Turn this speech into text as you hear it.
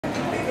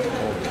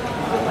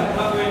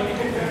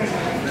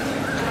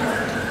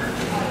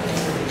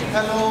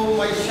Hello,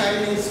 my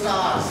shining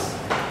stars.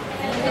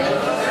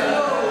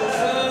 Hello,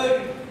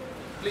 sir.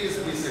 Please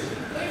be seated.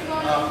 Good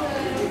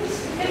morning,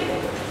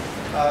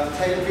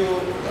 Thank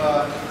you,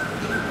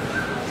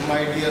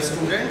 my dear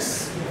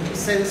students.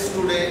 Since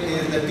today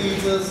is the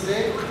Teachers'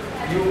 Day,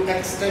 you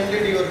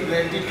extended your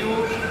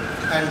gratitude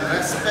and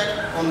respect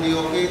on the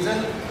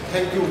occasion.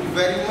 Thank you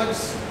very much.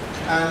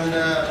 And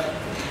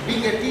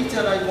being a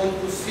teacher, I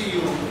want to see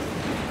you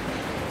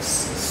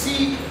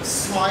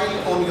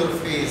smile on your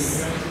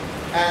face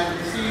and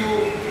see you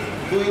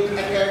doing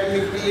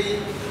academically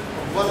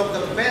one of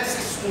the best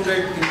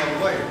students in the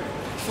world.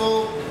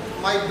 So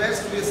my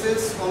best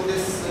wishes on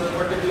this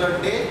particular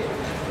day.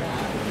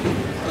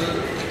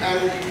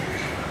 And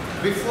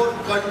before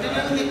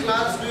continuing the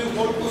class, do you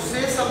want to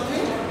say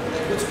something?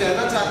 कुछ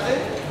कहना चाहते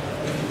हैं?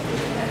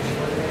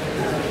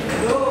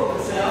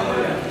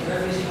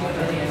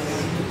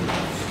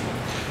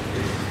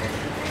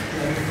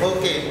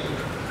 Okay.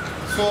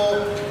 So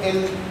in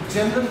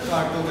general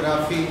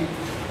cartography,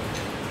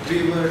 we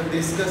were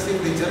discussing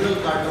the general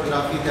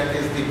cartography, that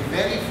is the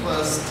very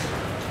first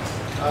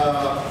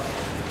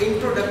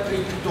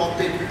introductory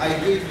topic. I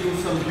gave you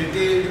some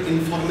detailed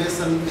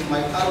information in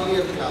my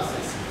earlier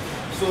classes.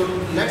 So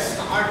let's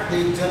start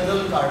the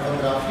general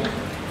cartography.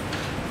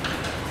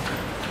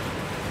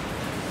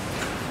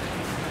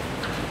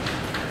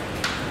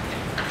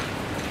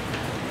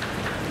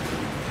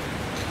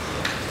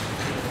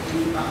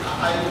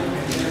 I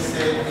will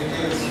say it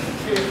is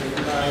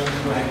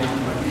 59.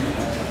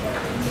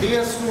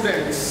 Dear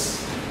students,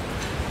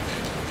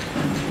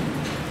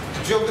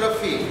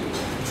 geography.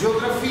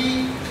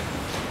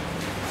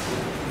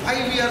 Why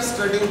we are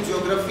studying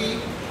geography?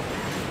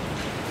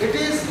 It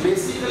is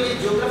basically,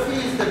 geography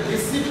is the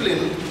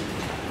discipline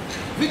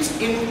which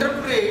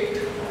interpret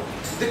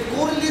the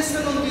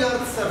correlation on the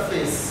Earth's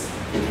surface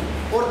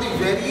or the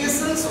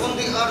variations on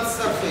the Earth's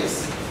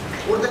surface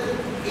or the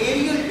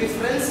aerial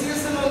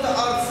differentiation on the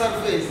Earth's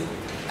surface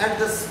and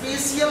the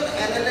spatial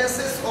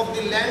analysis of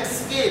the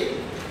landscape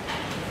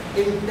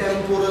in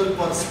temporal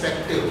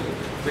perspective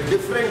with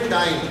different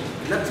time.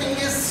 Nothing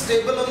is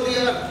stable on the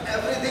Earth,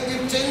 everything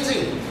is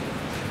changing.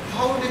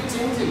 How it is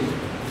changing?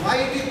 Why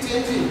it is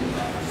changing?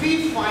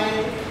 We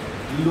find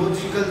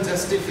logical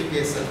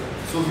justification.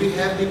 So we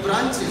have the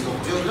branches of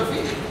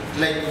geography,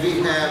 like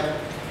we have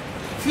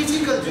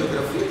physical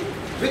geography.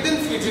 Within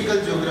physical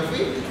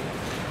geography,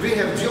 we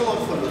have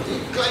geomorphology,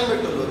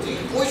 climatology,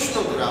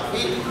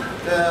 oceanography,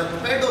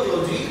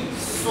 pedology,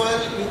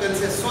 soil, you can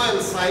say soil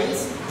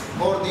science,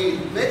 or the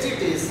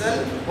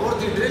vegetation, or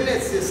the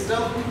drainage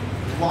system,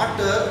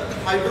 water,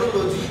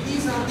 hydrology.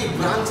 These are the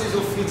branches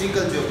of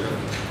physical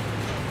geography.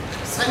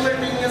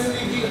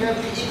 Simultaneously, we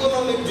have the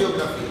economic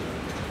geography,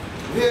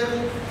 where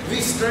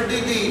we study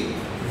the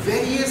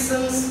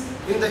variations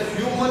in the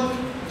human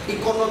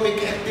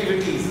economic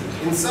activities.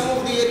 In some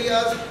of the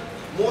areas,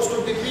 most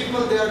of the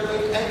people, they are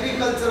doing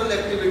agricultural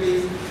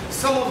activities.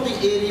 Some of the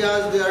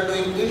areas, they are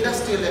doing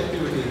industrial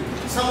activities.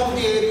 Some of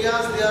the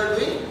areas, they are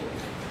doing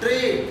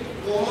trade,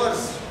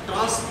 commerce,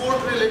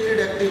 transport related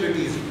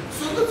activities.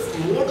 So the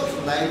mode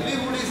of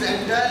livelihood is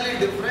entirely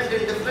different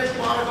in different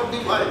parts of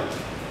the world.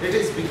 It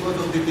is because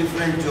of the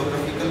different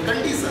geographical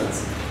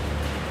conditions.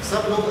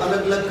 सब लोग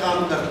अलग-अलग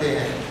काम करते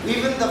हैं.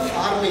 Even the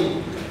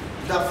farming,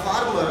 the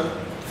farmer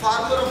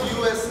of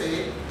USA,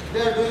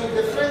 they are doing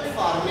different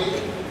farming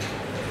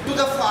to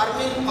the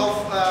farming of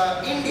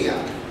India.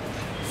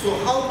 So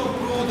how to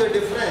prove the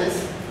difference?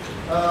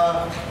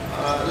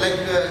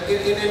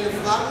 In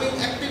farming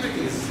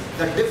activities,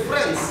 the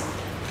difference.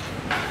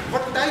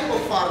 What type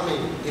of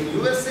farming? In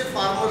USA,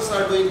 farmers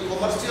are doing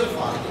commercial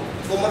farming,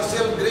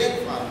 commercial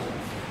grain farming.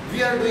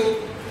 We are doing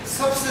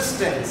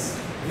subsistence.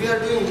 We are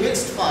doing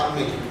mixed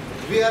farming.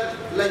 We are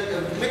like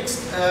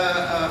mixed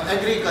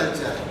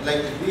agriculture.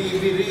 Like we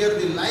rear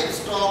the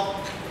livestock,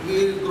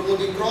 we grow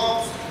the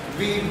crops,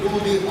 we do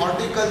the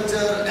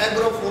horticulture,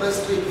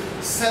 agroforestry.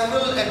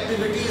 Several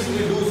activities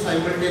we do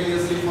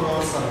simultaneously for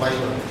our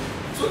survival.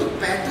 So the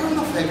pattern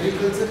of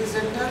agriculture is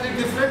entirely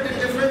different in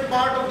different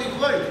parts of the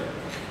world.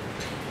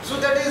 So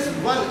that is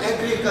one,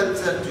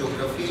 agriculture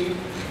geography.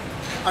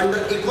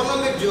 Under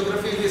economic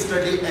geography, we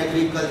study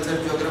agriculture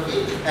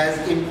geography as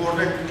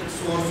important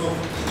source of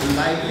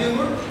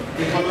livelihood,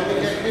 economic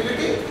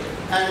activity,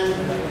 and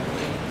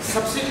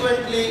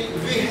subsequently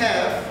we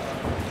have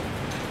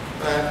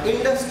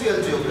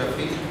industrial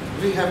geography,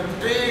 we have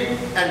trade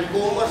and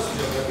commerce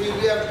geography,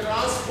 we have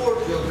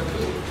transport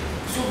geography.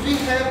 So we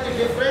have the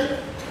different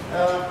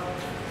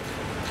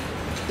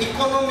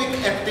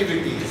economic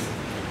activities.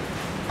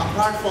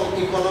 Apart from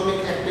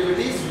economic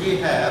activities, we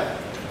have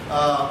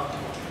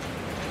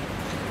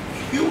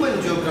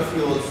human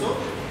geography also.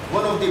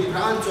 One of the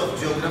branch of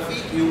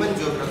geography, human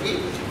geography,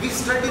 we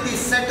study the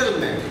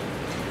settlement,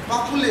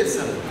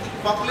 population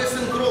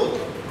growth,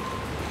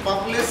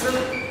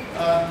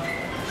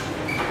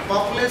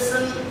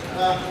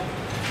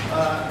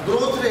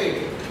 growth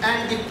rate,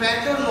 and the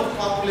pattern of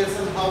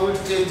population, how it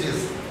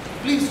changes.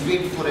 Please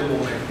wait for a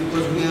moment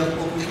because we have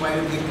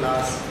occupied the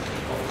class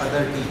of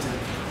other teachers.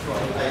 So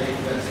I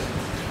request.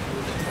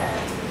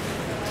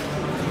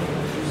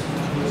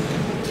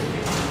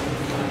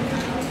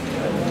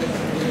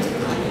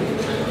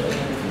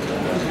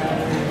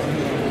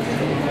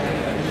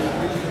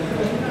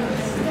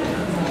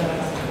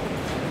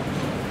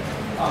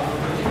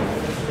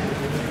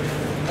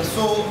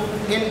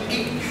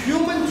 In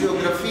human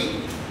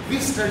geography, we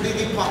study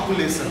the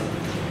population,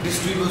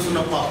 distribution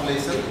of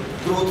population,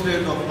 growth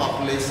rate of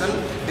population,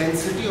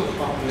 density of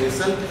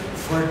population,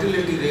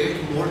 fertility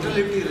rate,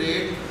 mortality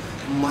rate,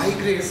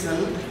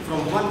 migration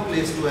from one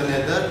place to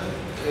another,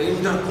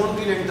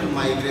 intercontinental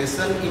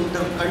migration,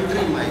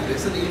 inter-country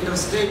migration,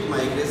 interstate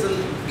migration,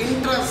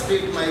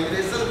 intrastate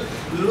migration,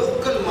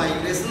 local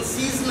migration,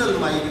 seasonal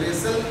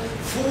migration,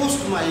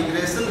 forced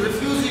migration,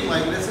 refugee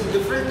migration,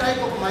 different type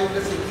of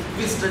migration.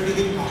 We study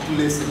the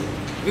population,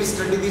 we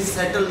study the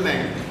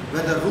settlement,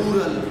 whether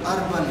rural,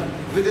 urban.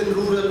 Within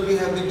rural we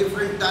have the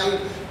different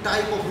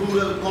type of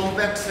rural,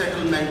 compact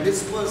settlement,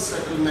 dispersed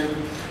settlement,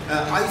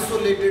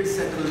 isolated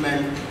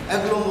settlement,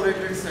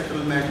 agglomerated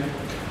settlement,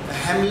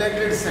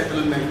 hamleted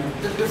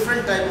settlement, the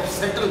different type of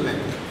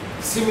settlement.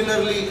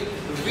 Similarly,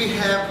 we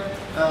have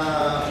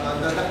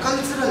the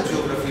cultural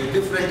geography,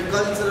 different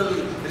cultural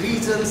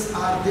regions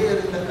are there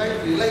in the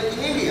country, like in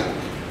India.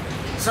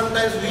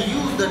 Sometimes we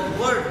use that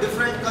word,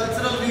 different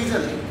cultural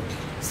region.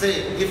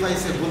 Say, if I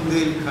say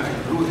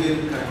Bundelkhand,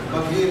 Ruhelkhand,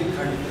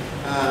 Baghelkhand,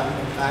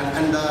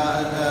 and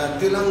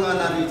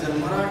Telangana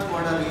region,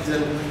 Marathwada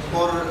region,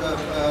 or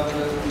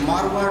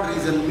Marwad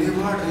region,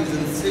 Mewad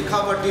region,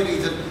 Shekhawati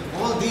region,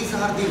 all these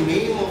are the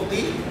name of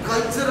the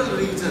cultural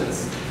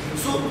regions.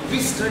 So we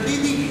study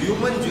the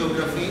human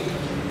geography,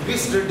 we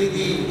study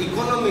the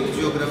economic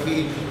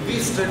geography, we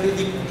study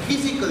the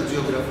physical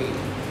geography.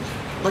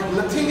 But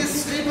nothing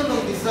is stable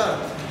on this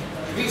earth.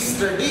 We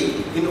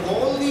study in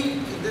all the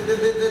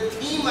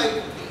theme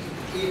I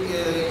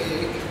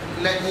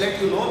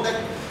let you know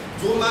that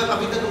जो मैं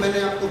अभी तक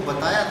मैंने आपको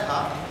बताया था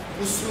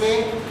उसमें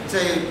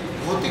चाहे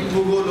भौतिक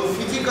भूगोल हो,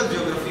 फिजिकल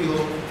ज्योग्राफी हो,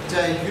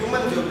 चाहे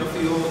ह्यूमन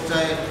ज्योग्राफी हो,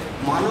 चाहे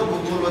मानव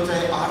भूगोल हो,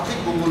 चाहे आर्थिक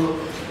भूगोल हो,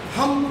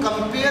 हम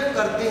कंपेयर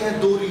करते हैं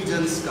दो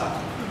रीजन्स का.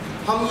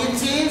 हम ये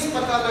चेंज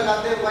पता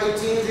लगाते हैं, why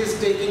change is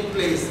taking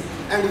place,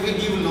 and we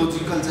give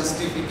logical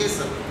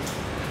justification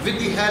with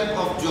the help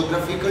of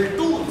geographical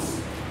tools.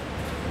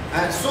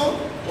 And so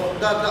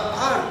the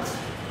earth,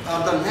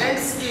 the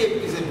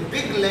landscape is a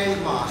big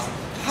landmass.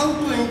 How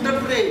to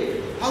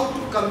interpret, how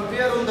to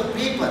compare on the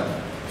paper.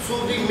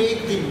 So we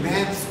make the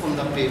maps on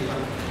the paper,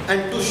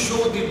 and to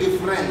show the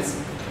difference,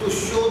 to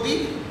show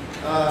the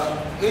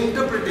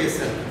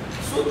interpretation.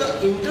 So the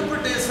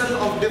interpretation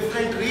of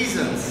different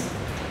regions,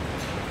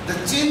 the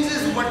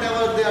changes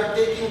whatever they are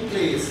taking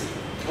place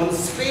on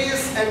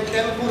space and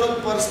temporal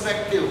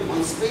perspective,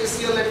 on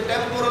spatial and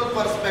temporal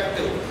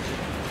perspective.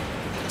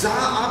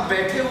 जहाँ आप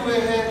बैठे हुए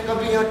हैं,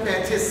 कभी यहाँ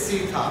Tethys sea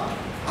था,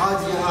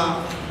 आज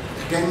यहाँ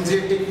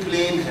Gangetic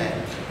plain है,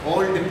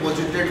 all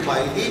deposited by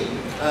the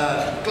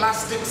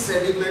clastic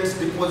sediments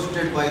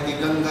deposited by the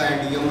Ganga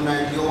and Yamuna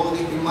and all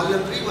the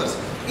Himalayan rivers.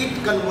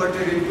 It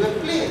converted into a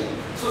plain.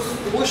 So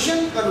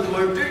ocean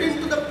converted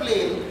into the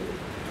plain.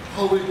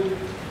 How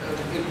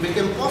it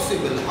became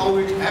possible, how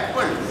it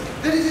happened.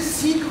 There is a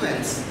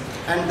sequence,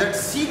 and that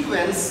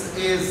sequence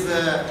is,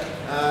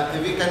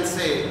 we can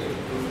say,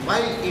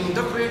 while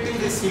interpreting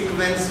the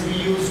sequence, we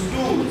use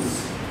tools.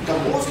 The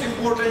most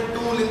important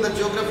tool in the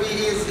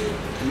geography is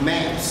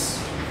maps.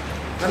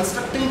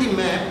 Constructing the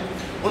map,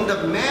 on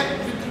the map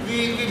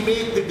we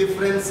make the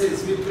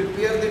differences, we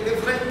prepare the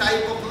different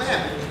type of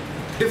map,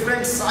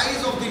 different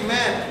size of the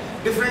map,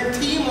 different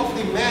theme of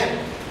the map,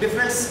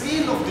 different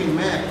scale of the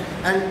map,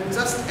 and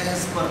just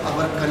as per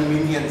our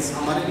convenience,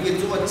 हमारे लिए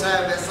जो अच्छा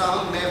है वैसा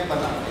हम map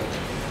बनाते हैं.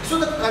 So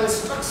the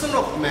construction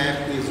of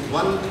map is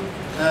one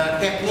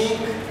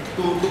technique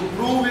to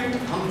prove it.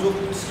 हम जो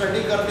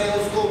study करते हैं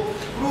उसको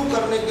prove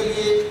करने के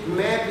लिए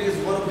map is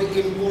one of the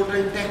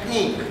important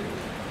technique.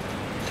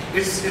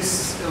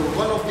 It's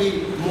one of the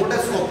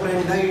modus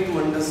operandi to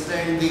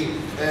understand the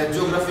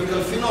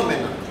geographical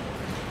phenomena.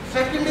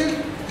 Second is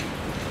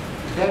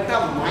data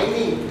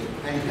mining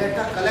and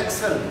data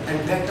collection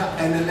and data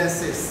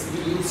analysis.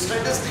 We use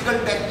statistical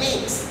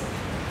techniques.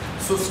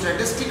 So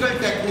statistical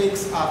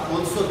techniques are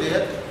also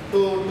there to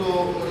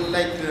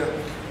like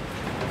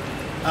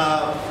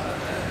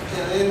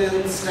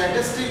in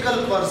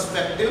statistical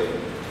perspective.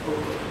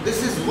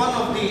 This is one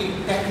of the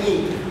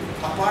technique.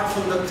 Apart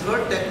from the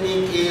third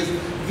technique is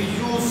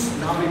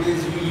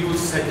nowadays we use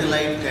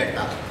satellite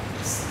data.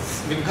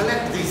 We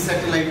collect the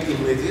satellite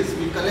images,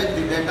 we collect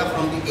the data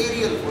from the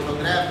aerial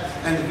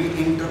photograph, and we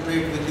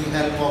interpret with the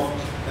help of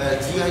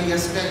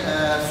GIS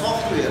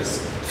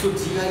softwares. So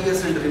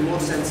GIS and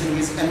remote sensing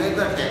is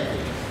another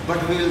technique,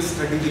 but we will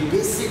study the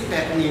basic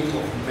technique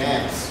of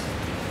maps.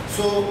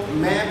 So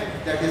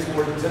map, that is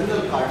called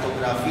general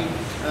cartography.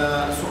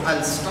 So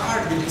I'll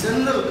start the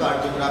general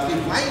cartography.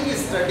 Why we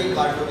study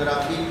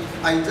cartography?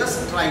 I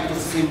just try to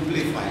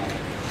simplify it.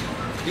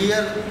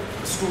 Dear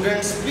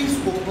students, please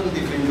open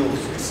the windows.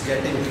 It's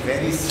getting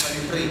very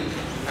sultry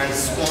and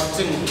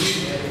scorching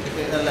heat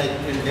like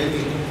in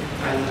Delhi.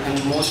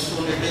 And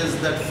monsoon, it is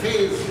that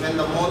phase when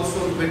the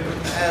monsoon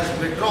has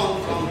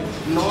withdrawn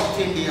from North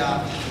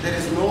India. There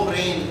is no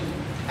rain,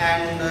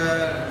 and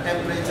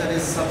temperature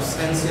is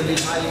substantially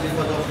high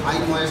because of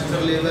high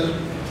moisture level.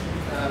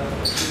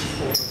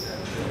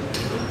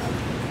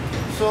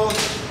 So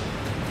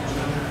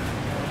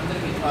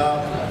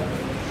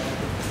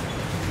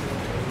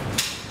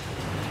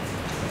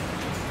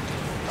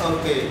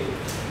Okay.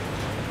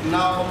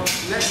 Now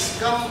let's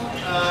come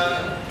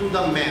to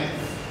the map.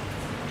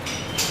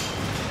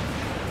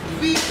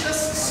 We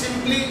just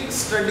simply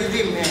study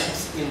the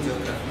maps in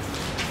geography.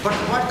 But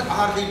what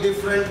are the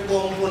different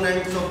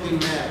components of the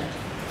map?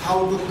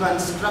 How to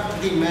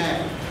construct the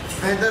map?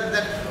 Whether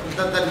the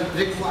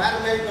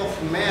requirement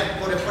of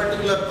map for a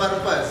particular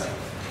purpose,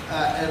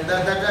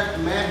 that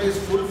map is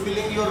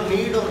fulfilling your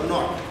need or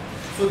not.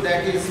 So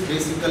that is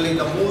basically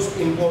the most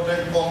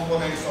important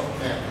components of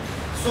map.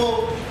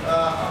 So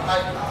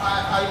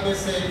I may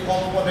say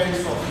components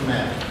of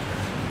map.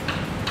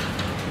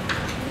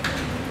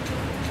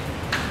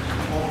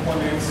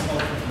 Components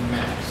of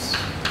maps.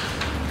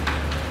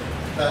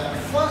 The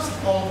first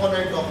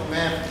component of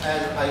map,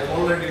 as I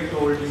already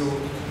told you,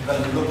 the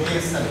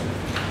location.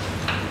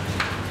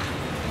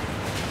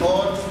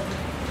 Or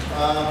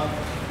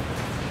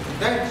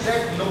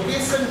that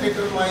location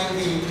determines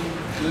the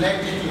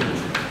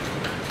latitude,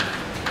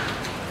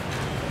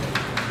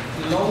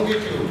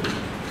 longitude,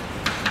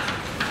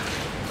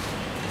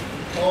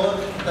 or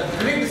the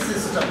grid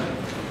system.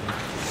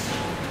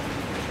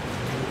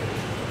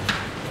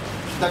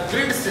 The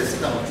grid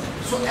system.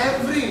 So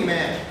every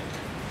map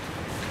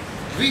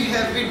we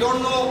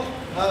don't know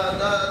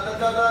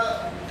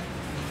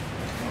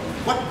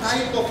what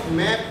type of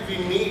map we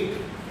need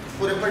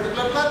for a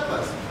particular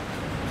purpose.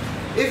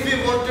 If we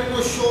wanted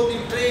to show the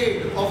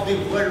trade of the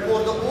world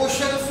or the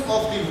oceans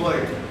of the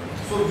world,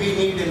 so we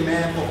need a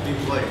map of the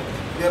world.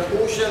 Where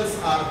oceans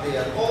are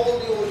there, all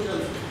the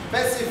oceans,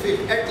 Pacific,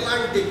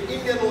 Atlantic,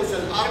 Indian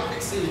Ocean,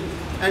 Arctic Sea,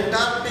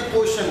 Antarctic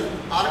Ocean,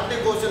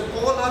 Arctic Ocean,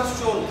 all are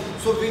shown.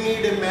 So we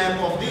need a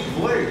map of the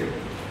world.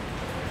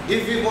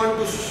 If we want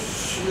to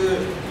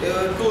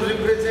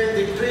represent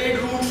the trade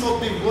routes of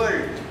the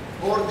world,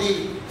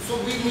 so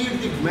we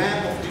need the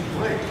map of the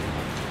world.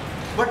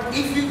 But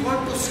if we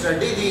want to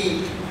study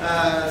the,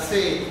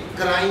 say,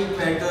 crime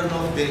pattern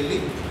of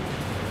Delhi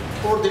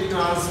or the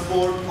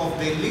transport of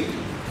Delhi,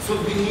 so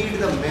we need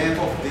the map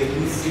of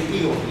Delhi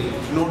city only,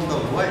 not the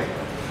world.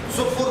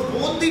 So for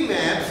both the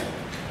maps,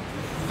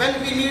 when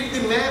we need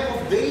the map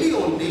of Delhi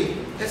only,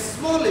 a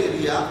small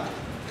area,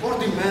 or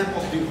the map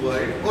of the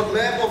world, or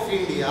map of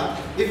India,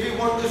 if we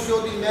want to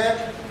show the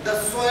map, the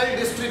soil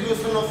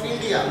distribution of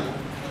India,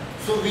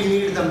 so we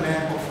need the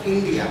map of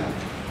India.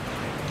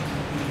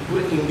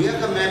 पूरे India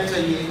का map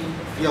चाहिए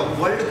या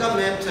world का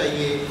map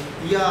चाहिए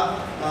या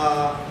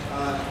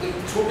एक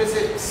छोटे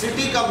से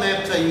सिटी का मैप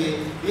चाहिए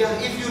या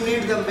if you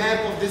need the map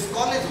of this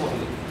college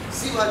only,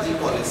 Shivaji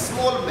College,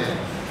 small map.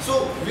 So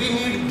we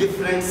need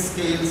different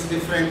scales,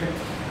 different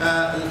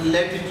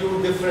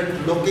latitude,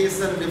 different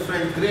location,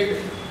 different grid,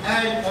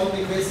 and on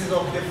the basis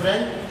of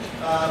different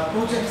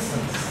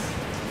projections.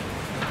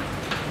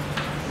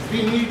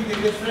 We need the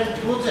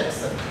different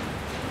projection.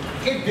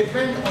 It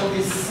depends on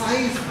the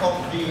size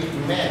of the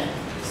map,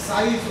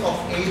 size of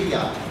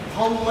area,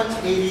 how much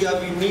area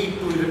we need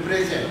to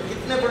represent.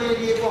 कितने बड़े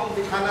area को हम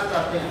दिखाना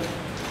चाहते हैं.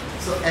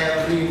 So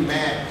every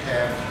map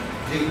have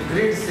the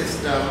grid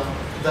system,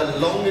 the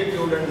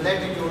longitude and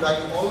latitude. I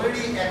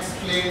already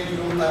explained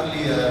you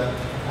earlier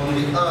on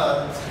the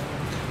earth.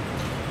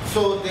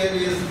 So there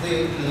is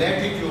the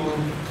latitude,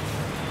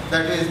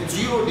 that is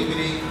 0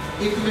 degree,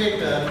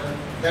 equator,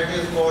 that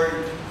is called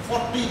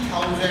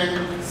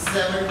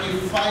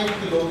 40,075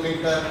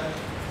 kilometer,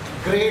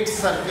 great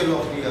circle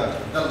of the earth.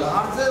 The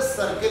largest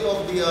circle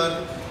of the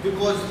earth,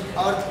 because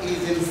earth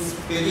is in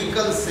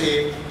spherical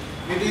shape,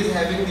 it is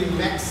having the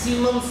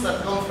maximum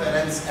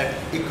circumference at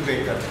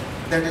equator,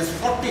 that is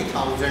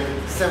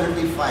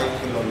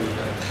 40,075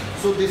 kilometer.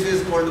 So this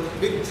is called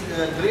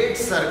great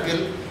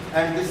circle,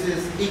 and this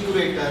is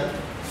equator.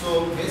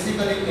 So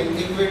basically in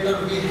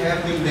equator we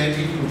have the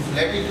latitudes.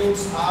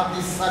 Latitudes are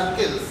the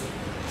circles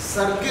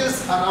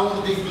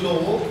around the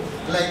globe,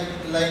 like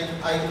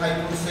I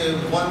would say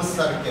one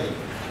circle.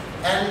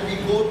 And we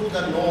go to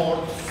the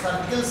north,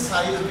 circle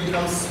size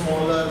becomes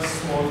smaller,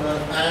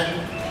 and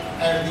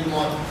at the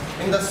north.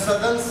 In the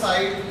southern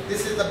side,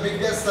 this is the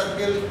biggest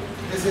circle,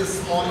 this is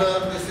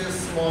smaller, this is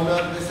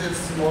smaller, this is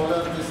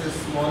smaller, this is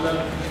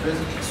smaller,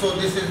 so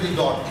this is the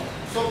dot.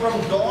 So from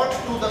dot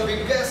to the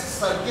biggest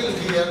circle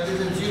here, this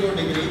is 0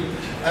 degree,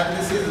 and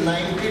this is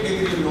 90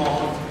 degree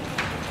north.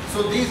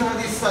 So these are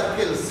the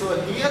circles.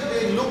 So here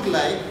they look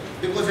like,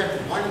 because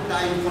at one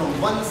time from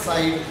one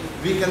side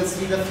we can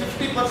see the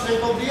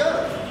 50% of the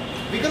earth.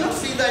 We cannot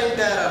see the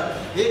entire earth.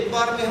 एक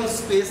बार में हम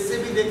space से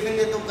भी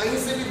देखेंगे तो कहीं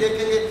से भी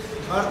देखेंगे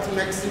अर्थ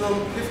मैक्सिमम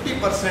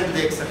 50%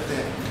 देख सकते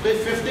हैं. तो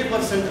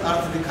 50%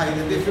 अर्थ दिखाई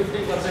देती है,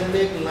 50%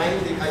 में एक लाइन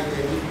दिखाई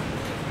देगी,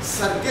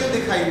 सर्किल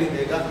दिखाई नहीं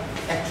देगा.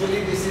 Actually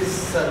this is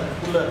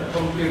circular,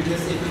 complete.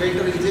 This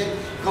equator is a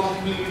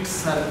complete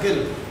circle.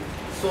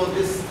 So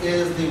this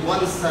is the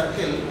one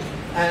circle,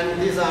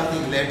 and these are the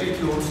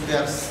latitudes. They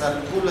are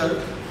circular,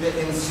 they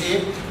in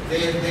shape,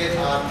 they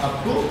are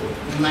up to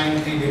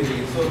 90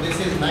 degrees. So this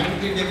is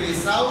 90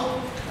 degrees south,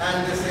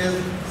 and this is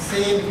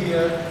same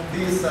here,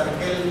 this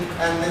circle,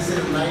 and this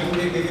is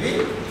 90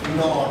 degree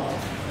north.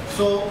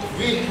 So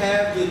we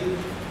have the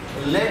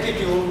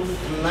latitude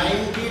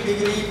 90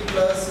 degree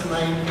plus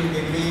 90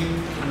 degree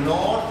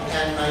north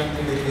and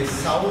 90 degree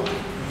south.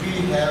 We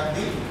have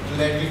the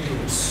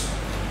latitudes.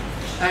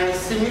 And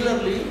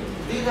similarly,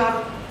 these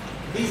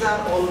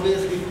are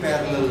always the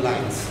parallel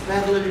lines,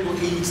 parallel to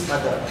each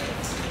other.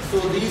 So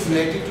these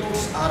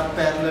latitudes are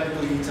parallel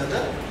to each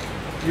other.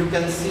 You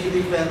can see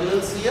the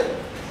parallels here.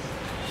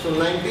 So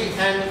 90,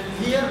 and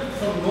here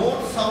from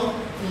north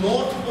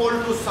pole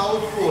to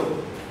south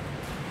pole,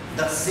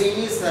 the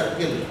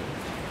semicircle.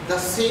 They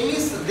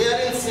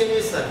are in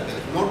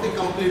semicircle, not the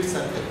complete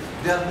circle.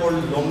 They are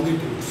called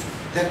longitudes.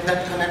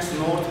 That connects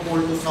north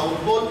pole to south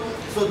pole.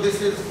 So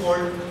this is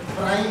called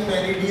prime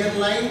meridian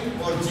line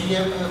or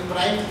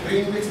prime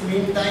Greenwich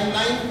mean time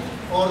line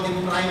or the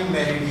prime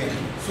meridian.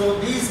 So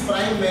these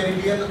prime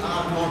meridian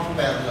are not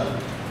parallel.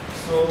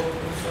 So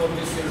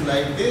this is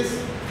like this.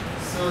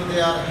 So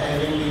they are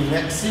having the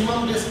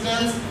maximum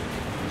distance.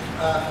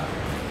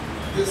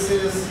 This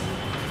is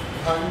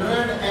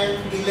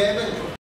 111